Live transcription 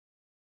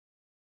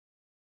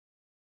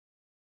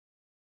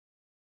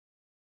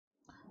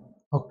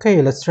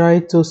Okay, let's try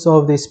to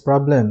solve this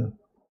problem.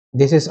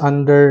 This is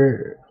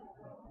under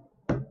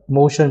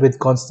motion with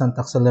constant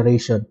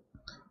acceleration.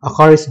 A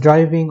car is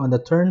driving on the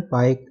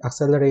turnpike,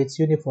 accelerates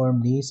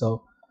uniformly,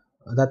 so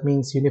that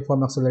means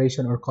uniform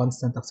acceleration or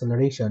constant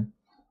acceleration,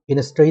 in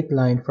a straight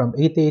line from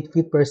 88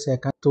 feet per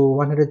second to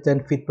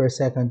 110 feet per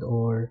second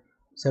or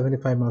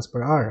 75 miles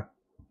per hour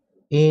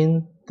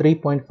in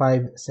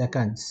 3.5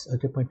 seconds or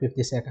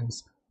 3.50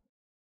 seconds.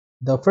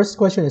 The first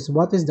question is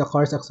what is the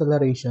car's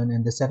acceleration,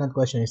 and the second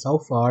question is how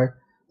far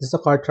does the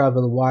car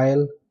travel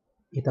while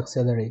it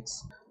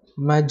accelerates.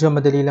 Medyo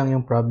madali lang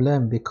yung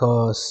problem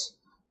because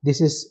this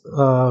is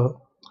for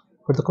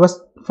the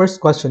first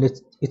question,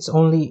 it's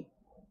only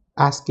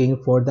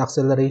asking for the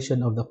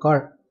acceleration of the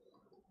car.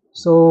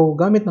 So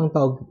gamit ng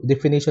tawag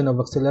definition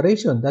of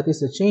acceleration, that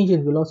is the change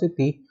in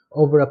velocity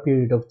over a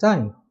period of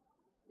time.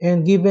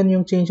 And given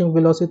yung change in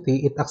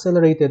velocity, it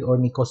accelerated or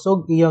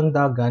nikosog iyang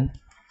dagan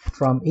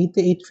from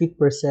 88 feet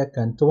per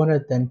second to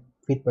 110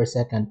 feet per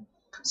second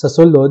sa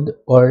sulod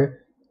or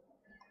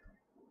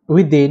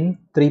within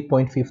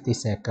 3.50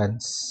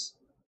 seconds.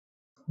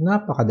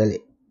 Napakadali.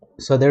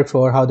 So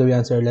therefore, how do we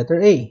answer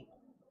letter A?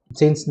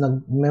 Since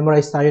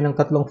nag-memorize tayo ng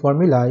tatlong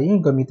formula, yun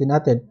yung gamitin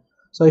natin.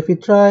 So if we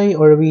try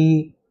or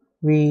we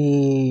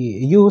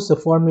use the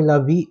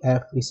formula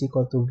VF is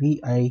equal to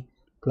VI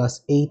plus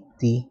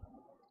 80,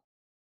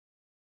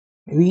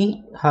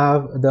 we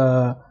have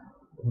the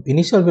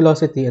initial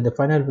velocity and the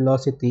final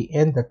velocity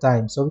and the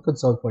time. So we could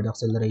solve for the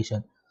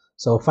acceleration.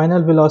 So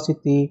final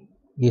velocity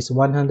is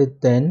 110.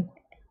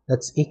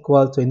 That's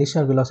equal to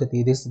initial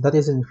velocity. That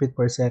is in feet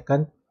per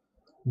second.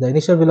 The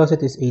initial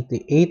velocity is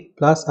 88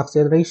 plus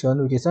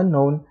acceleration, which is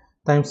unknown,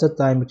 times the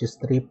time, which is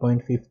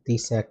 3.50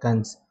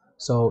 seconds.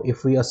 So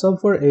if we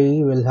solve for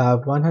A, we'll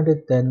have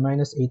 110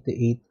 minus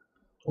 88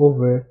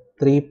 over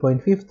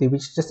 3.50,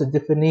 which is just the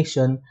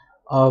definition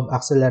of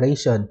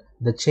acceleration,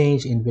 the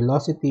change in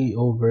velocity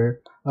over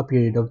a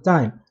period of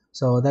time.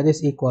 So that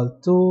is equal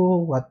to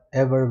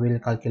whatever will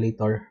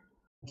calculator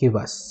give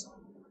us.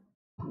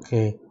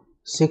 Okay,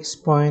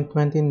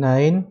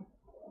 6.29.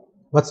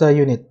 What's the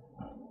unit?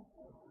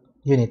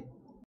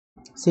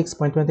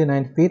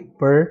 6.29 feet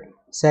per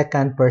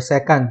second,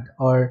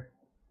 or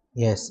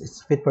yes,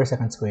 it's feet per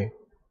second squared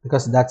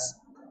because that's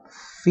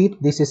feet.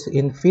 This is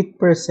in feet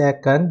per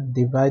second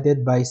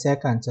divided by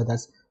second, so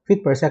that's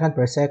feet per second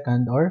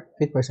or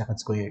feet per second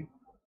squared.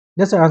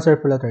 That's our answer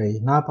for letter A.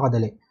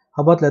 Napakadali.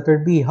 How about letter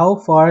B? How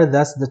far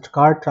does the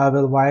car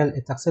travel while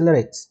it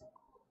accelerates?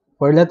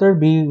 For letter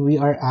B, we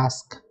are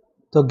asked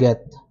to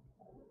get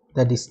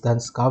the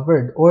distance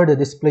covered or the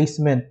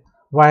displacement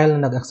while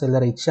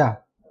nag-accelerate siya.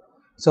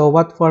 So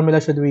what formula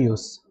should we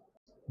use?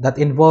 That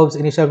involves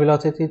initial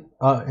velocity,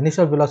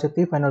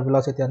 final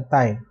velocity, and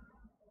time.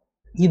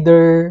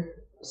 Either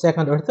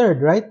second or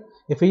third, right?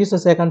 If we use the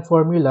second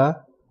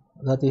formula,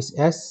 that is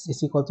S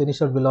is equal to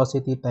initial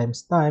velocity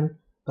times time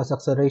plus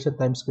acceleration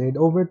times squared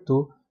over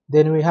 2,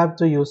 then we have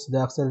to use the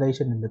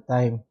acceleration and the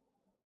time.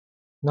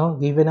 No?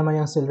 Given naman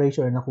yung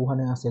acceleration or nakuha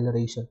na yung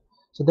acceleration.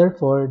 So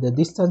therefore, the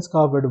distance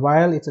covered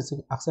while it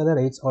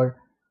accelerates or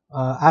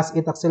as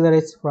it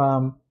accelerates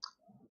from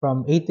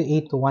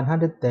 88 to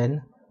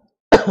 110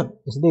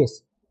 is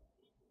this.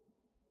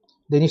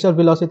 The initial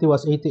velocity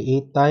was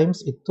 88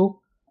 times. It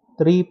took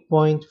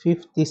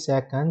 3.50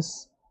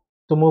 seconds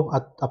to move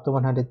up to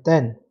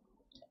 110.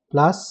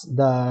 Plus,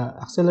 the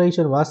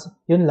acceleration was,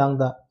 yun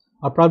lang,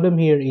 our problem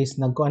here is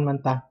nagkuan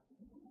man ta,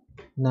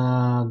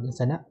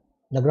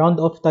 nag-round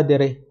off ta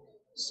dire.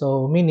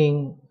 So,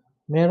 meaning,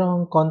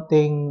 merong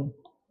konting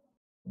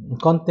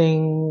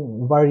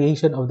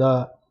variation of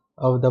the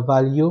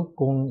value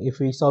kung if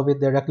we solve it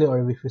directly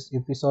or if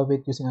we solve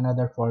it using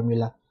another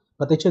formula.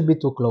 But it should be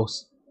too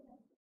close.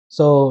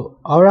 So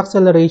our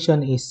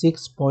acceleration is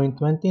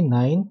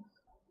 6.29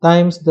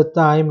 times the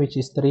time, which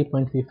is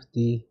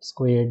 3.50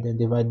 squared, and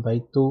divide by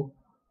 2.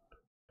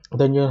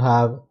 Then you'll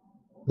have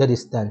the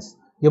distance.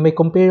 You may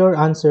compare your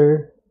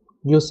answer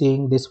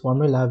using this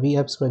formula.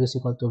 VF squared is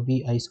equal to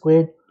VI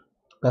squared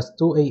plus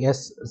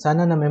 2AS.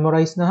 Sana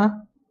na-memorize na ha?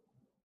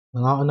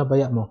 Nangaon na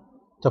baya mo.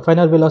 So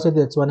final velocity,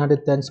 that's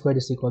 110 squared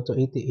is equal to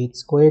 88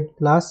 squared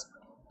plus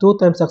 2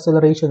 times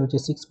acceleration, which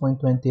is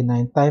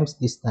 6.29 times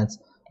distance.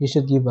 That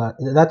should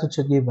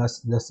give us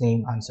the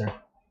same answer.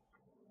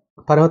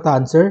 Pareho ta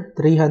answer,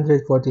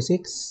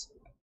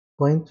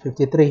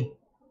 346.53.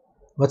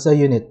 What's the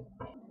unit?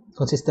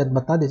 Consistent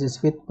ba ta? This is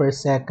feet per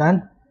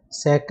second.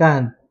 Feet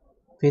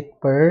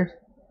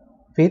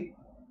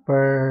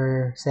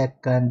per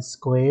second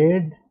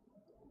squared.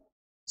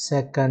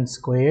 Second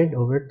squared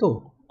over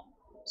 2.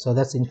 So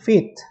that's in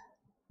feet.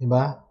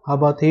 Diba? How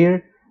about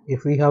here?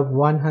 If we have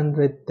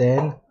 110,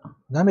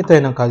 gamit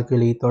tayo ng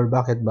calculator.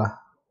 Bakit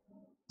ba?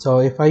 So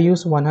if I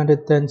use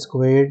 110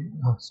 squared,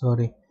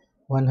 110,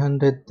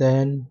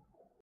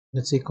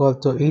 that's equal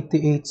to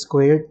 88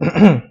 squared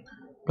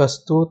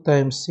plus 2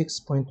 times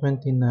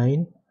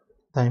 6.29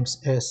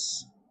 times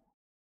S.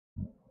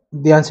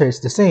 The answer is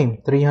the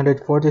same,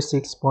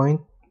 346.26.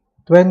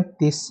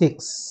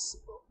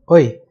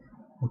 Oy,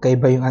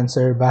 magkaiba yung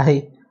answer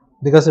by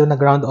Because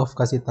nag-ground off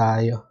kasi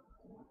tayo.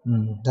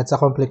 That's a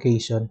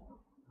complication.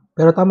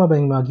 Pero tama ba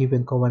yung mga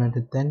given ko?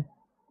 110?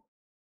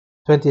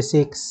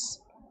 26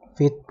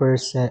 feet per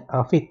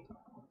feet.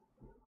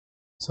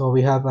 So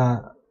we have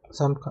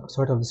some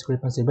sort of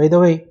discrepancy. By the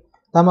way,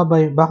 tama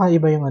ba yung, baka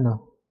iba yung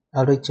ano?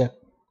 I'll recheck.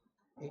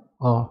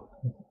 Oh,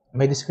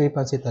 may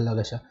discrepancy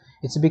talaga siya.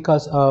 It's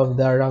because of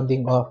the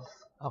rounding off.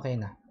 Okay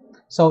na.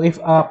 So if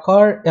a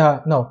car,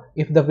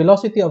 if the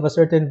velocity of a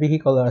certain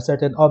vehicle or a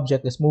certain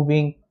object is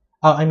moving,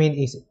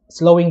 is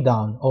slowing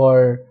down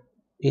or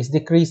is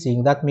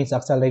decreasing, that means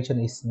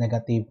acceleration is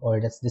negative or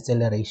that's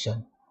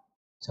deceleration.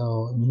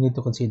 So you need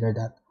to consider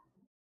that.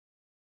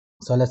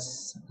 So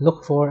let's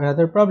look for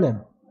another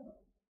problem.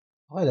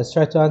 Okay, let's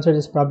try to answer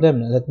this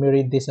problem. Let me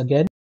read this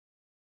again.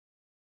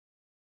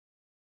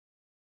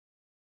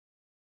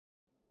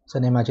 So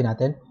na-imagine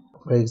natin.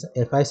 For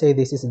example, if I say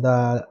this is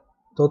the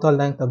total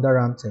length of the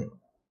ramp, say,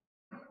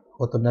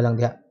 utod na lang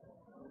diha.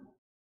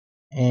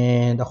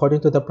 And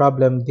according to the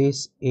problem,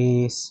 this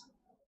is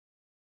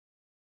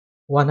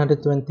 120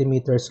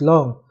 meters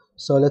long.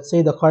 So let's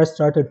say the car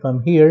started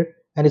from here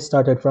and it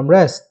started from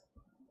rest.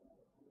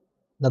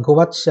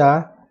 Naghuwat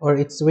siya or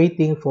it's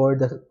waiting for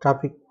the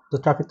traffic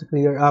to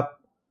clear up.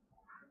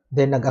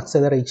 Then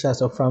nag-accelerate siya.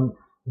 So from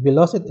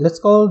velocity, let's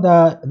call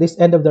this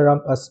end of the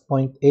ramp as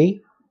point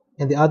A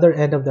and the other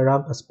end of the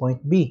ramp as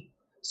point B.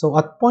 So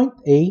at point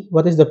A,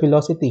 what is the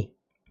velocity?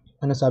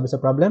 Ano sabi sa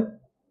problem?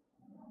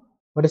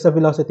 What is the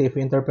velocity if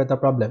we interpret the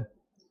problem?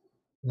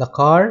 The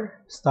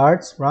car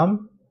starts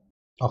from,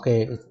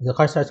 the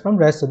car starts from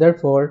rest, so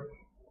therefore,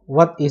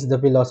 what is the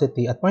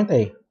velocity at point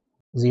A?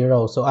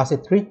 0. So as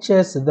it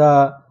reaches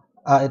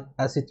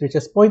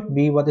point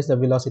B, what is the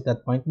velocity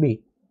at point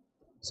B?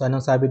 So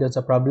anong sabi doon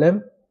sa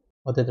problem?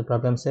 What did the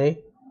problem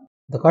say?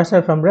 The car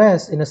starts from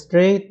rest in a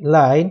straight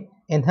line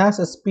and has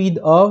a speed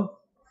of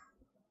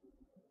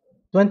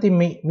 20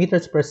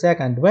 meters per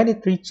second when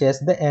it reaches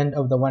the end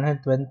of the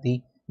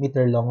 120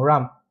 meter long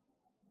ramp.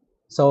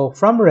 So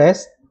from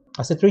rest,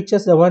 as it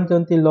reaches the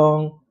 120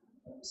 long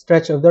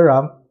stretch of the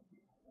ramp,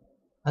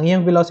 ang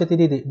iyang velocity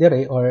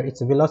dire or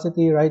its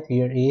velocity right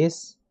here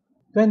is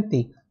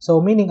 20.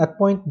 So meaning at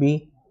point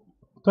B,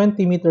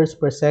 20 meters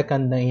per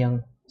second na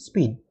iyang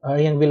speed or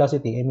iyang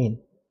velocity, I mean.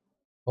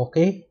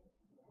 Okay?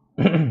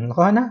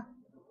 Nakuha na?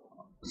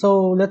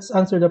 So let's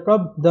answer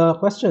the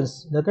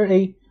questions. Letter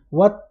A,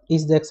 what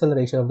is the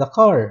acceleration of the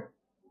car?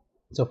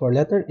 So for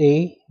letter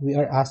A, we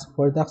are asked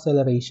for the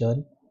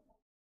acceleration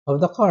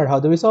of the car. How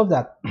do we solve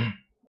that?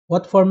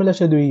 What formula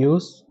should we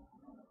use?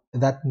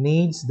 That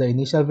needs the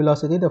initial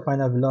velocity, the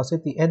final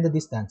velocity, and the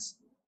distance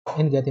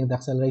in getting the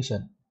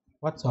acceleration.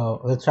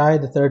 So we'll try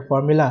the third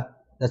formula.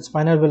 That's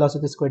final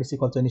velocity squared is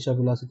equal to initial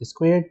velocity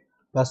squared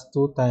plus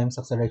 2 times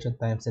acceleration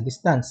times the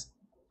distance.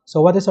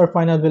 So what is our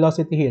final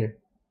velocity here?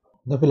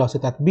 The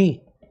velocity at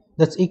B.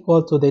 That's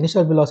equal to the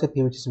initial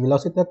velocity, which is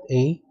velocity at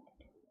A,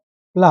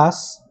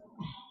 plus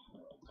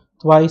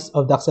twice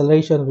of the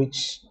acceleration,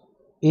 which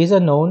is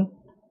unknown,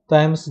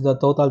 times the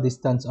total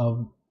distance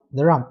of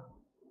the ramp.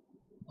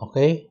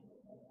 Okay?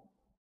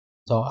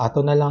 So,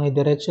 ato na lang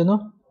i-diretso,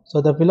 no?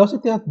 So, the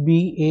velocity at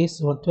B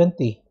is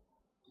 120.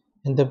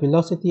 And the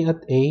velocity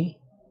at A,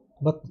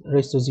 but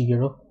raised to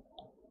 0?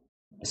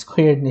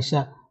 Squared ni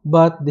siya.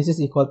 But this is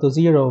equal to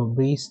 0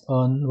 based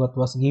on what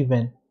was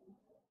given.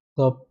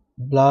 So,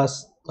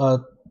 plus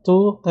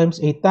 2 times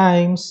 8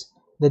 times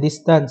the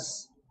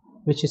distance,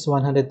 which is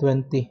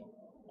 120.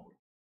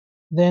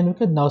 Then, we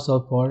could now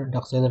solve for the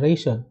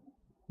acceleration,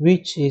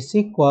 which is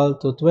equal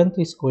to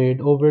 20 squared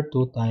over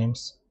 2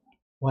 times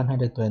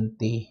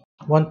 120.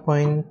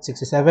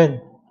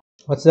 1.67.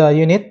 What's the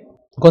unit?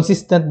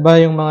 Consistent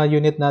ba yung mga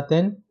unit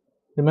natin?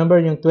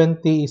 Remember, yung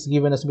 20 is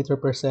given as meter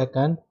per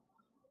second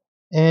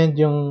and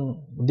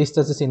yung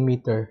distance is in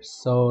meters.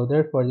 So,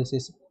 therefore, this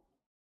is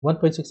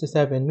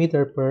 1.67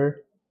 meter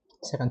per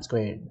second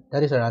squared.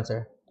 That is our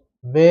answer.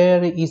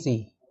 Very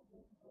easy.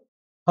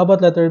 How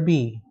about letter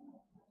B?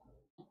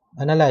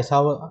 Analyze.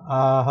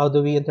 How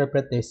do we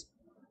interpret this?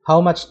 How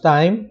much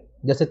time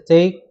does it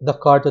take the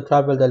car to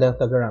travel the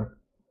length of the ramp?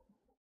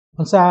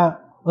 What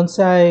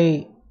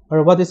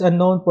is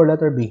unknown for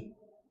letter B?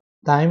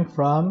 Time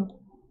from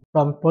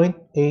point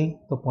A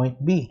to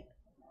point B.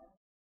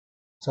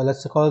 So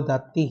let's call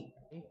that T.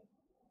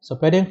 So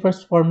pwedeng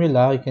first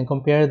formula, you can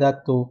compare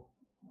that to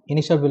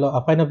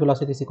final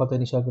velocity is equal to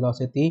initial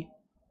velocity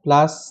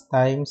plus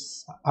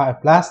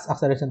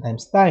acceleration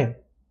times time.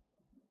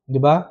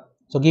 Diba?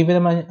 So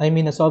given naman,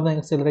 na-solve na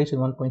yung acceleration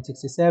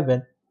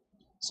 1.67.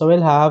 So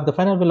we'll have the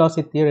final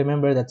velocity,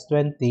 remember that's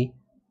 20,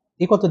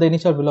 equal to the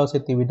initial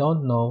velocity, we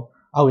don't know,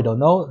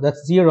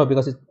 that's 0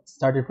 because it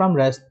started from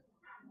rest,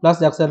 plus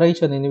the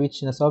acceleration in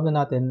which na-solve na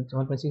natin,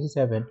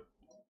 1.67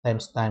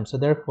 times time. So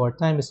therefore,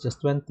 time is just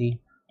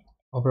 20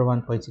 over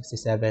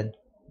 1.67.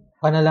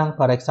 Paano lang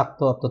para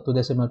eksakto up to 2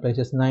 decimal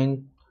places,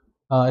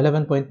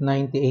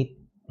 11.98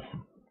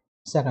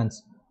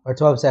 seconds or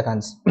 12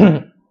 seconds.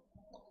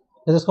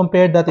 Let us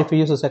compare that if we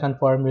use the second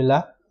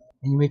formula,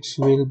 in which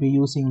we'll be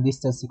using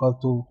distance equal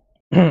to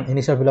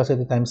initial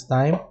velocity times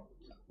time.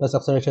 plus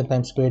acceleration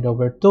times squared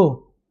over 2.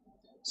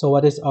 So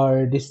what is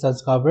our distance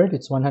covered?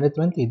 It's 120.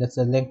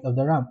 That's the length of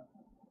the ramp.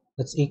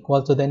 That's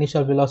equal to the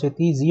initial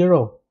velocity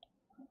 0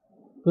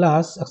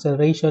 plus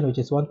acceleration,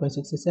 which is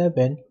 1.67.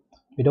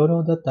 We don't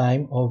know the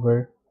time,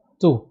 over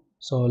 2.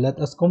 So let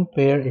us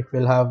compare if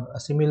we'll have a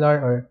similar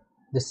or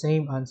the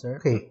same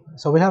answer. Okay,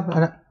 so we have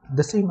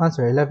the same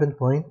answer, 11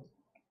 point.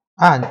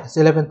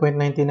 It's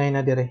 11.99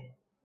 na dire.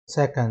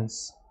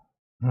 Seconds.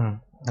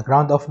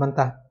 Nag-round off man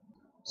ta.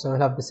 So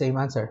we'll have the same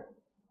answer.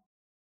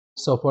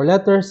 So for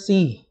letter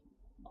C,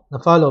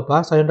 na-follow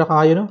pa? Sayon ra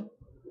kayo, no?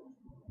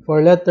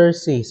 For letter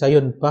C,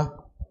 sayon pa.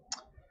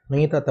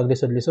 Nangita tag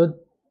lisod-lisod.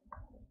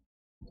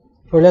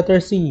 For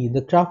letter C,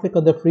 the traffic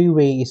on the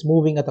freeway is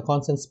moving at a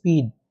constant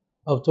speed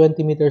of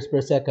 20 meters per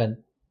second.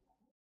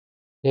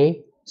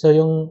 Okay? So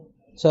yung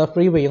sa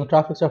freeway, yung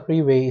traffic sa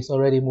freeway is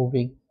already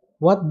moving.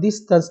 What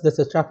distance does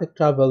the traffic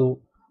travel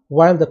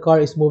while the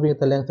car is moving at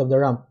the length of the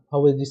ramp? How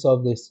will you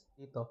solve this?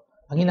 Dito.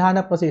 Ang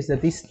hinahanap kasi is the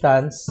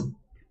distance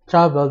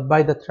traveled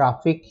by the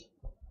traffic.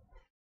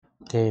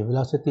 Okay,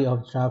 velocity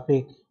of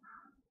traffic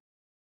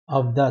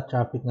of the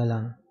traffic na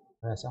lang.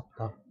 Para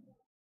sakto.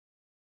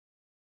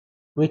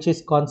 Which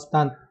is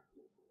constant,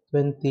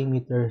 20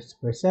 meters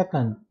per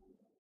second.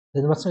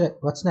 Then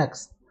what's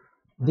next?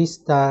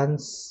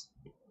 Distance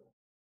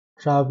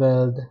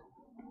traveled.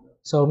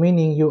 So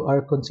meaning you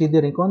are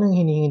considering kung ano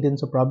yung hinihingi din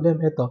sa problem.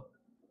 Ito,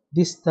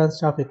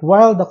 distance traffic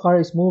while the car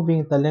is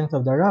moving the length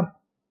of the ramp.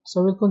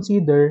 So we'll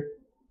consider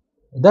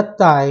that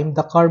time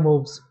the car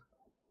moves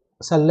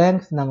sa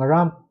length ng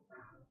ramp,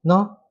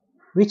 no?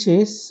 Which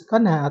is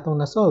kana atong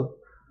na-solve.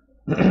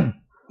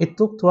 It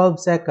took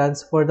 12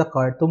 seconds for the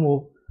car to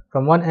move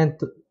from one end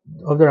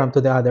of the ramp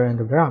to the other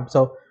end of the ramp.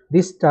 So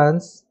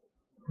distance,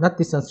 not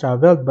distance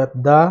traveled, but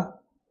the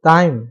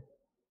time.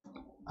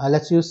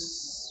 Let's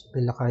use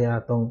pila kaya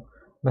atong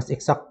mas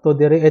eksakto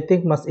dire. I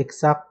think mas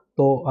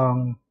eksakto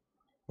ang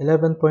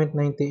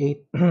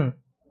 11.98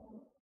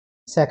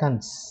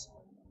 seconds.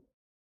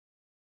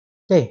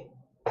 Okay.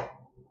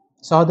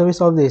 So how do we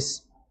solve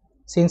this?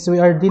 Since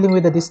we are dealing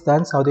with the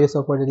distance, how do you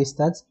solve for the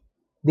distance?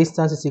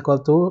 Distance is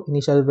equal to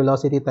initial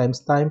velocity times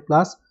time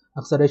plus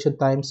acceleration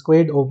times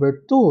squared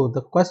over 2.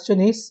 The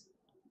question is,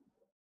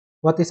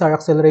 what is our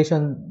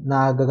acceleration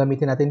na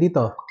gagamitin natin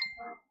dito?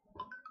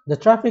 The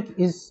traffic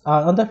is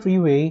on the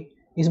freeway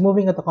is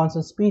moving at a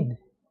constant speed.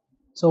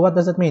 So what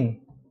does it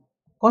mean?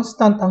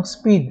 Constant ang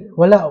speed.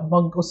 Wala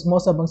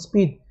mag-usmosab ang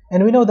speed.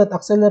 And we know that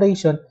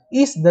acceleration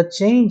is the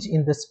change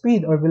in the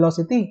speed or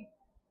velocity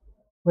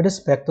with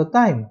respect to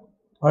time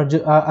or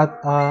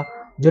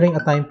during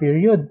a time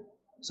period.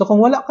 So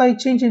kung wala kay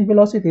change in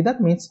velocity, that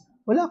means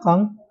wala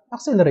kang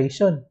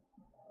acceleration.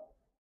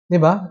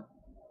 Diba?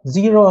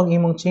 Zero ang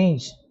imong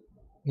change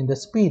in the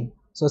speed.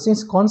 So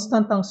since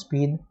constant ang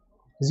speed,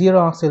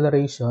 zero ang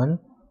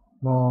acceleration,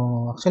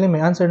 actually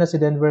may answer na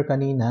si Denver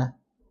kanina,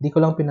 di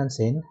ko lang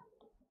pinansin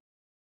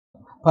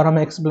para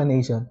may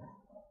explanation.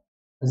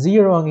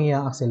 Zero ang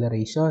iyang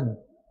acceleration.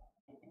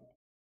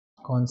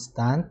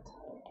 Constant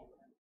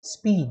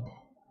speed.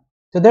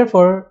 So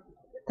therefore,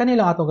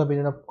 kanila atong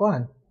gamitin na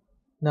kuan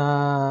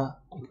na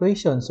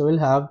equation. So we'll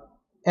have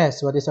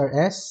S. What is our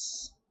S?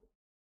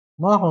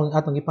 Mo akong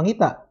atong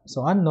ipangita.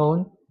 So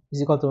unknown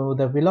is equal to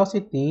the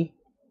velocity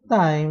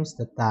times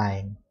the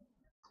time.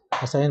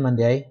 So yun man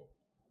day.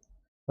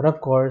 But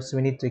of course, we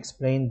need to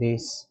explain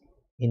this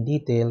in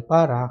detail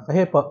para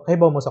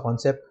kahibaw mo sa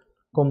concept.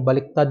 Kung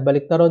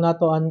baliktad-baliktaron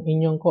nato ang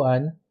inyong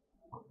kuan,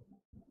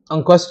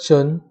 ang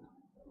question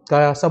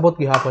kaya sabot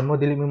gihapon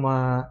mo dili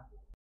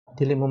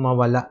mo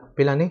mawala.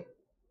 Pila ni?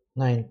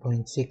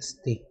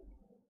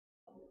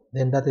 9.60.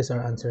 Then that is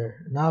our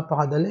answer.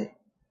 Napakadali.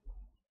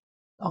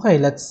 Okay,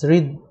 let's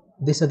read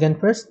this again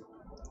first.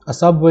 A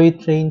subway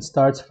train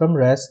starts from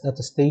rest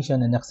at a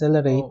station and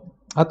accelerate.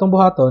 Atong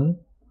buhaton,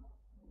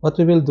 what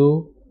we will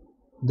do,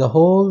 the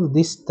whole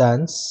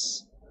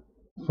distance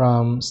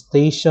from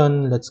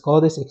station, let's call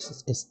this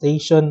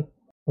station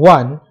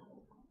 1,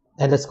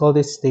 and let's call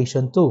this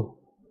station 2.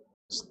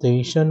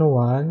 Station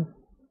 1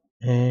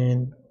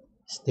 and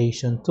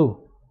station 2.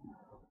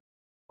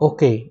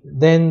 Okay,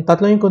 then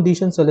tatlo yung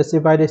conditions, so let's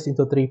divide this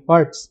into 3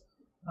 parts.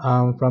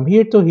 From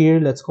here to here,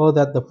 let's call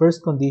that the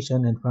first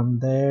condition, and from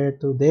there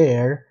to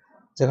there,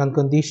 second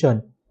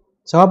condition.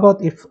 So how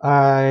about if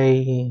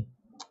paano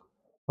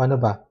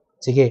ba?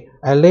 Sige,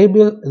 I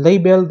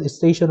labeled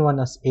station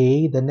 1 as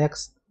A, the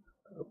next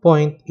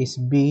point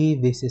is B,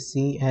 this is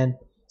C, and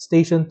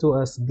station 2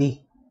 as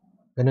D.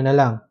 Ganun na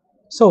lang.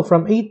 So,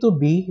 from A to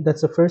B,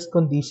 that's the first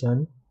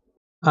condition.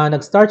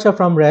 Nag-start siya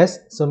from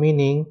rest, so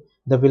meaning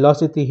the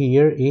velocity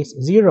here is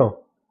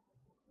 0.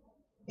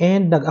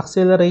 And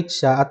nag-accelerate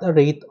siya at a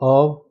rate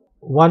of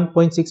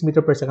 1.6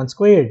 meter per second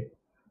squared.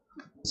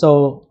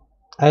 So,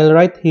 I'll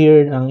write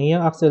here ang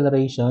iyang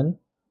acceleration,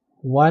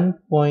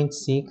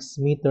 1.6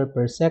 meter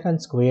per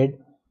second squared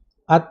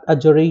at a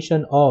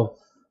duration of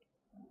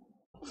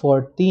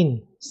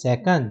 14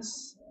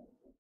 seconds.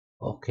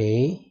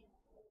 Okay.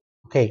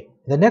 Okay.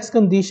 The next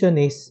condition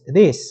is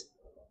this.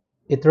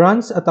 It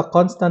runs at a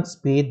constant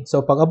speed.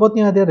 So, pag abot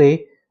niya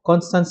dire,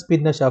 constant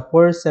speed na siya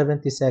for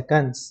 70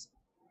 seconds.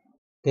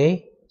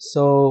 Okay?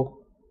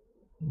 So,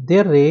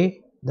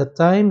 dire, the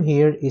time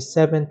here is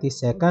 70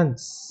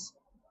 seconds.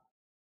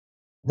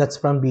 That's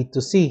from B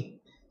to C.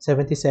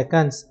 70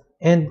 seconds.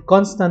 And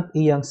constant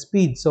iyang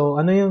speed.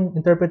 So, ano yung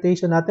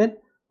interpretation natin?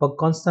 Pag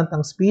constant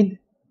ang speed,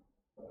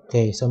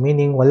 okay, so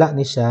meaning wala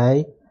ni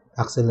siya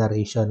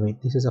acceleration. Wait,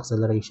 this is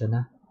acceleration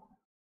na.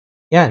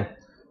 Yan.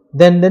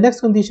 Then, the next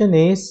condition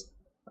is,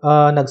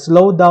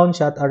 nag-slow down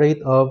siya at a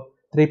rate of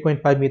 3.5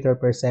 meter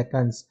per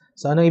seconds.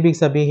 So, anong ibig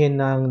sabihin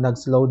ng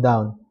nag-slow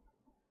down?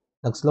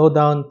 Nag-slow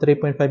down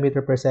 3.5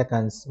 meter per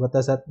seconds. What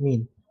does that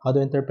mean? How do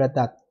you interpret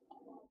that?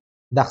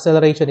 The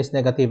acceleration is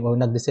negative or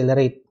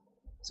nag-decelerate.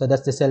 So,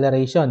 that's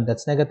deceleration.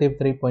 That's negative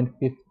 3.50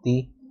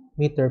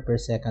 meter per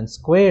second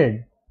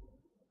squared.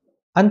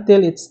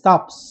 Until it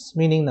stops.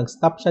 Meaning,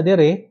 nag-stop siya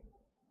dire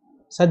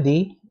sa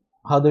D.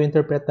 How do you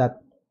interpret that?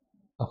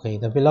 Okay,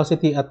 the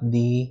velocity at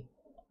D,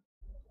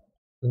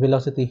 the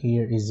velocity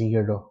here is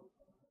 0.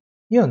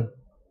 Yun.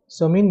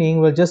 So,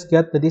 meaning, we'll just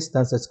get the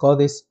distance. Let's call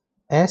this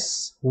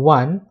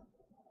S1,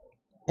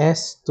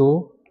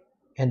 S2,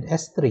 and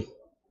S3.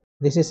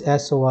 This is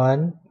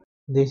S1,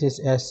 this is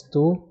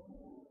S2,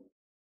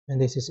 and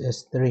this is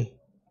S3.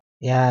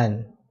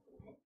 Yan.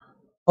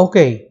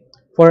 Okay,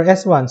 for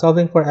S1,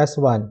 solving for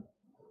S1.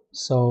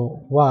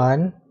 So,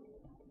 1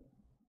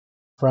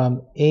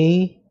 from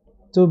A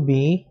to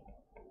B,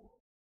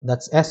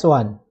 that's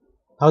S1.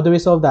 How do we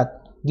solve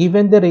that?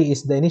 Given the ray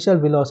is the initial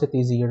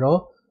velocity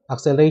 0,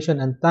 acceleration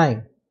and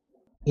time.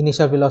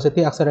 Initial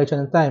velocity, acceleration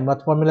and time.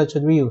 What formula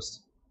should we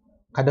use?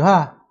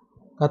 Kaduha.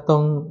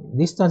 Katong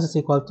distance is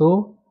equal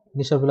to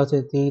initial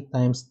velocity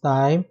times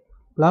time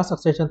plus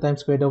acceleration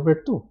times squared over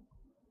 2.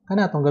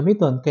 Kana atong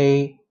gamiton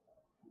kay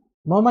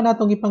mao man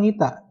atong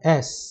ipangita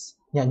S.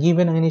 Yeah,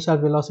 given ang initial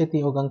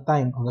velocity o ang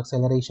time o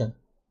acceleration.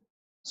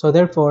 So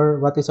therefore,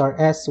 what is our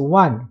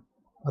S1?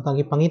 Atong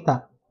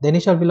ipangita. The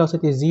initial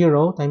velocity is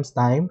 0 times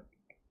time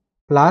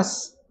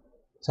plus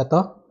sa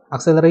to,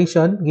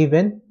 acceleration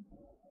given,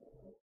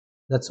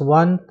 that's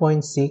 1.6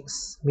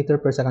 meter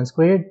per second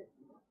squared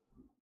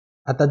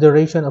at a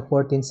duration of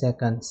 14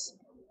 seconds.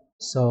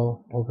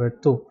 So, over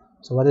 2.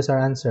 So, what is our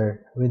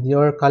answer? With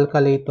your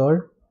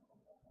calculator,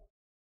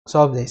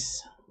 solve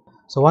this.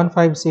 So,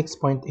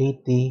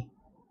 156.80,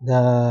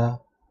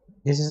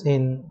 this is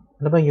in,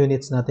 ano bang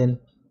units natin?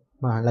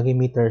 Lagi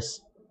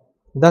meters.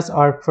 That's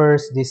our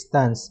first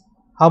distance.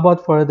 How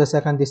about for the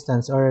second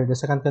distance or the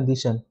second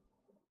condition?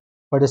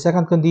 For the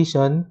second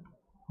condition,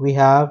 we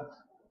have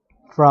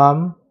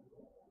from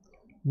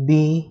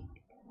B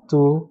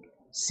to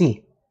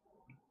C.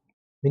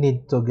 We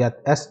need to get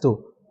S2.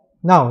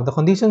 Now, the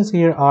conditions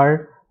here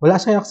are, wala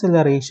siya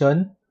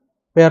acceleration,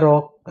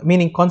 pero,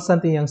 meaning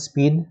constant yung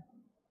speed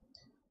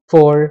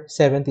for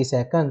 70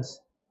 seconds.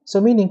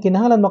 So, meaning,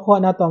 kinahanglan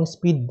makuha nato ang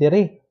speed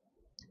dire.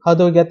 How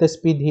do we get the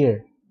speed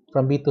here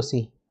from B to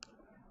C?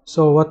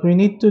 So, what we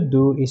need to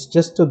do is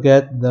just to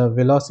get the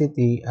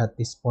velocity at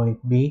this point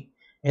B,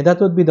 and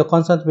that would be the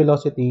constant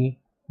velocity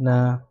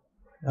na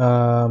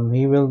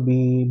he will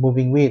be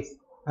moving with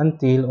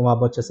until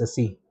umabot siya sa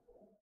C.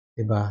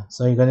 Diba?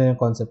 So, yung ganun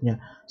yung concept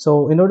niya.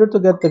 So, in order to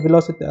get the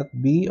velocity at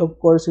B, of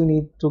course, we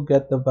need to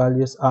get the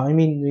values,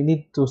 we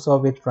need to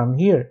solve it from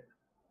here.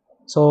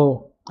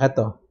 So,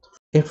 eto.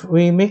 If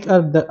we make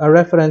a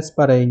reference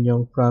pa rin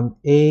yung from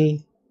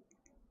A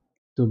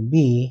to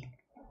B,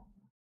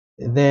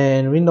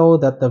 then we know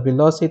that the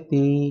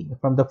velocity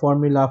from the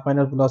formula,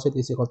 final velocity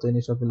is equal to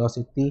initial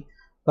velocity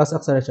plus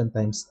acceleration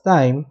times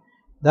time.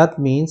 That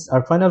means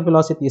our final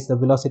velocity is the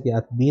velocity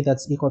at B.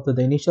 That's equal to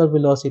the initial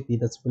velocity,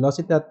 that's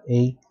velocity at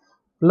A,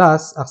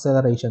 plus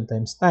acceleration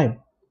times time.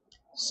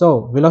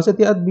 So,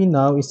 velocity at B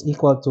now is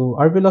equal to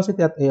our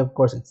velocity at A, of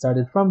course, it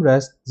started from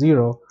rest,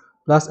 0,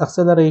 plus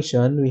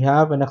acceleration. We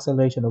have an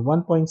acceleration of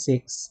 1.6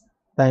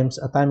 times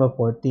a time of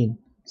 14.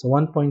 So,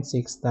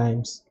 1.6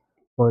 times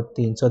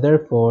 14. So,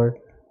 therefore,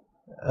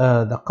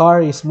 the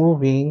car is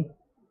moving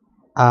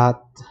at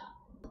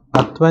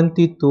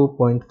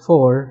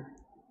 22.4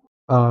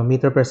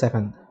 meter per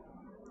second.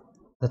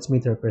 That's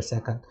meter per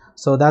second.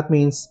 So, that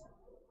means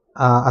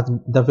at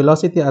the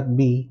velocity at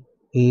B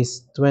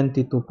is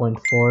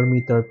 22.4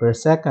 meter per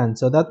second.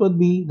 So that would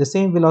be the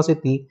same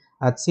velocity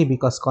at C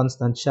because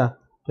constant siya,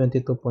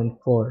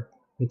 22.4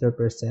 meter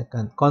per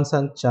second.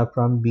 Constant siya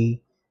from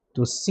B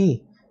to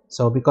C.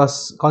 So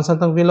because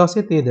constant ang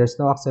velocity, there's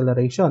no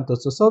acceleration. To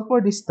solve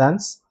for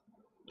distance,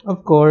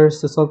 of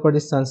course, to solve for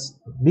distance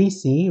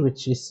BC,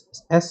 which is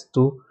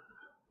S2,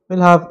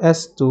 we'll have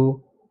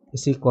S2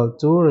 is equal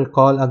to,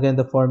 recall again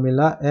the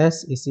formula,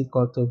 S is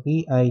equal to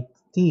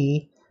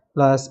VIT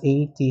plus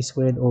AT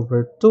squared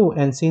over 2.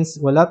 And since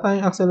wala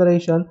tayong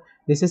acceleration,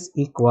 this is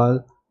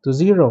equal to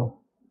 0.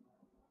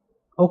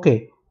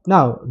 Okay,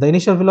 now, the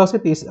initial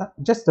velocity is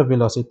just the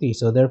velocity.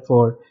 So,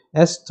 therefore,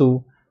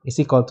 S2 is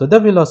equal to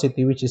the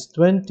velocity, which is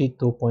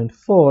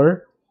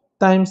 22.4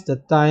 times the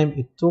time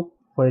it took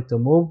for it to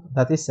move,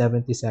 that is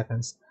 70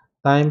 seconds,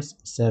 times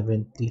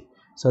 70.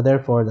 So,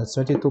 therefore, that's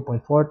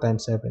 22.4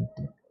 times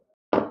 70.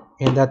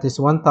 and that is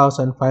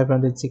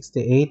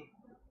 1,568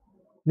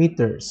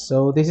 meters.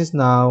 So this is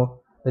now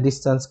the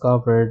distance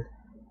covered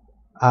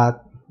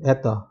at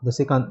the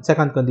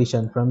second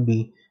condition from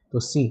B to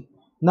C.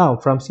 Now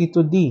from C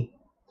to D,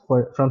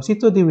 from C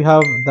to D we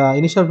have the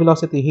initial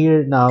velocity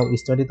here now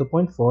is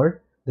 22.4,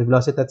 the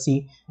velocity at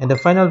C, and the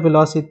final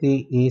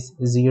velocity is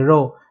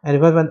 0, and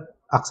we have an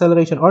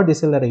acceleration or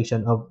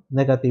deceleration of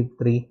negative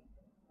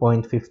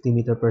 3.50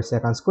 meter per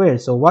second squared.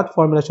 So what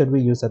formula should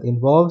we use that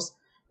involves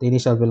the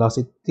initial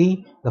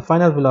velocity, the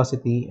final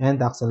velocity, and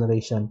the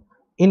acceleration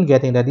in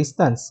getting the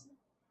distance?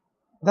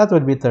 That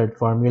would be third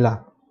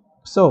formula.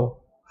 So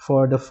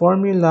for the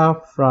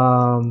formula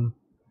from,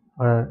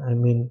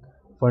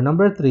 for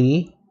number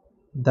 3,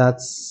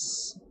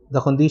 that's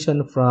the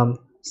condition from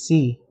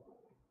C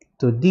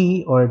to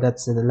D, or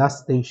that's the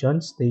last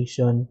station,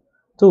 station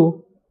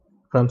 2,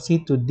 from C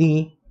to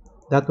D,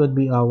 that would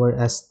be our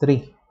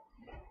S3.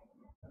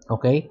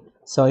 Okay,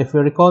 so if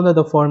we recall that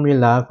the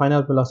formula,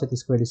 final velocity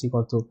squared is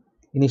equal to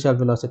initial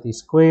velocity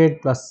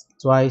squared plus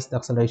twice the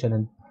acceleration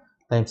and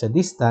times the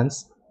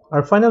distance.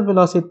 Our final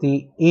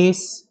velocity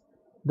is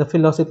the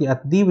velocity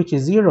at D, which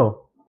is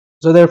 0.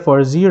 So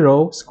therefore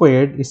 0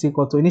 squared is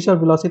equal to initial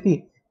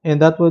velocity, and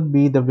that would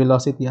be the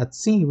velocity at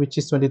C, which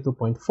is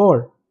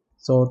 22.4.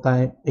 So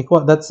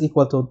that's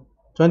equal to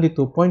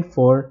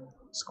 22.4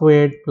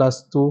 squared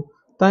plus 2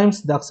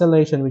 times the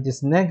acceleration, which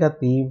is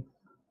negative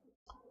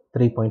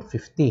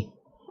 3.50.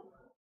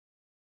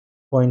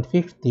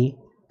 0.50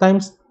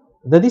 times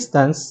the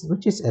distance,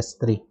 which is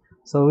S3.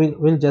 So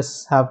we'll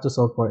just have to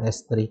solve for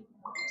S3.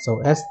 So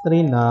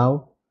S3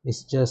 now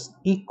is just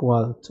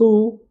equal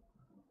to,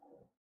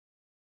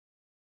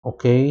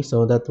 okay,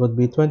 so that would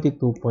be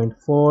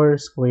 22.4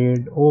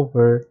 squared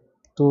over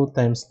 2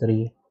 times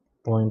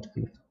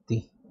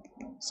 3.50.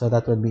 So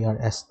that would be our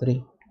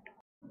S3.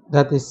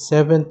 That is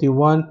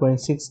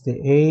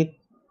 71.68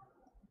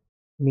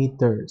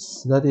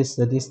 meters. That is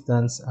the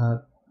distance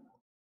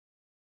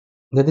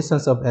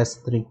of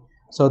S3.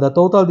 So the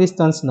total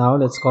distance now,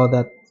 let's call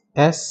that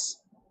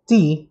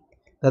ST,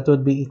 that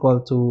would be equal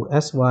to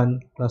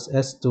S1 plus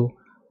S2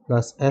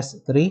 plus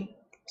S3.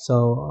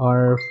 So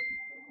our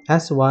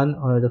S1,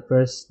 or the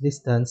first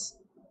distance,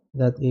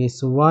 that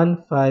is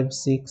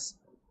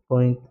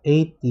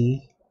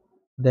 156.80,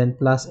 then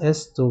plus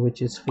S2,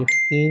 which is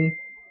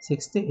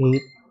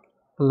 1568,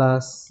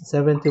 plus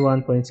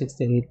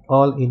 71.68,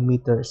 all in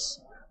meters.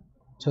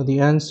 So the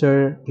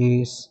answer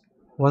is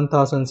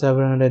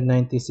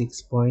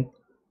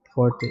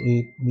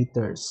 1,796.48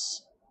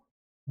 meters.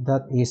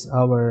 That is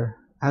our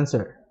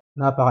answer.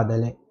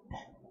 Napakadali.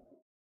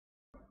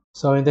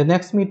 So in the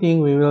next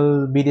meeting, we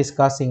will be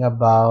discussing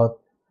about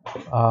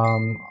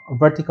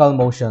vertical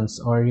motions,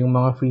 or yung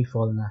mga free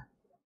fall na.